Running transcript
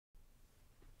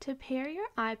To pair your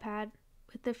iPad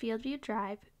with the FieldView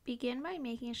Drive, begin by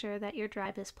making sure that your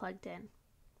drive is plugged in.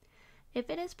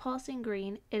 If it is pulsing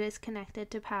green, it is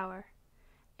connected to power.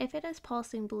 If it is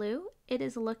pulsing blue, it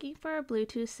is looking for a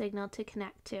Bluetooth signal to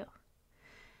connect to.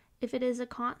 If it is a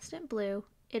constant blue,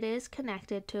 it is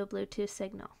connected to a Bluetooth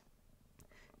signal.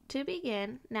 To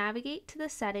begin, navigate to the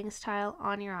Settings tile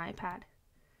on your iPad.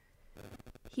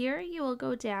 Here you will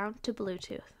go down to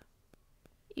Bluetooth.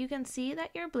 You can see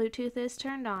that your Bluetooth is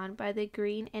turned on by the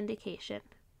green indication.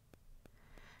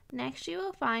 Next, you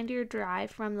will find your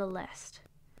drive from the list.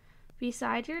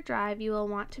 Beside your drive, you will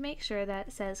want to make sure that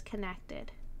it says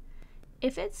Connected.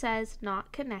 If it says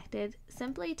Not Connected,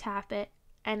 simply tap it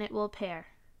and it will pair.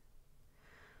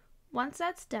 Once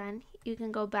that's done, you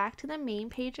can go back to the main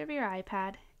page of your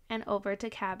iPad and over to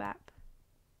Cab App.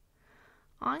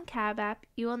 On Cab App,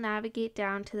 you will navigate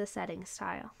down to the Settings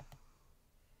tile.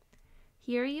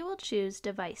 Here you will choose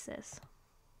Devices.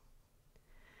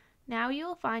 Now you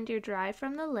will find your drive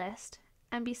from the list,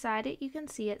 and beside it you can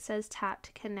see it says Tap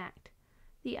to Connect.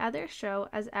 The others show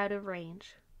as out of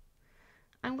range.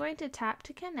 I'm going to tap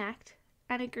to connect,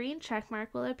 and a green checkmark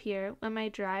will appear when my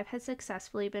drive has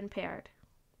successfully been paired.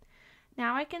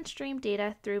 Now I can stream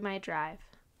data through my drive.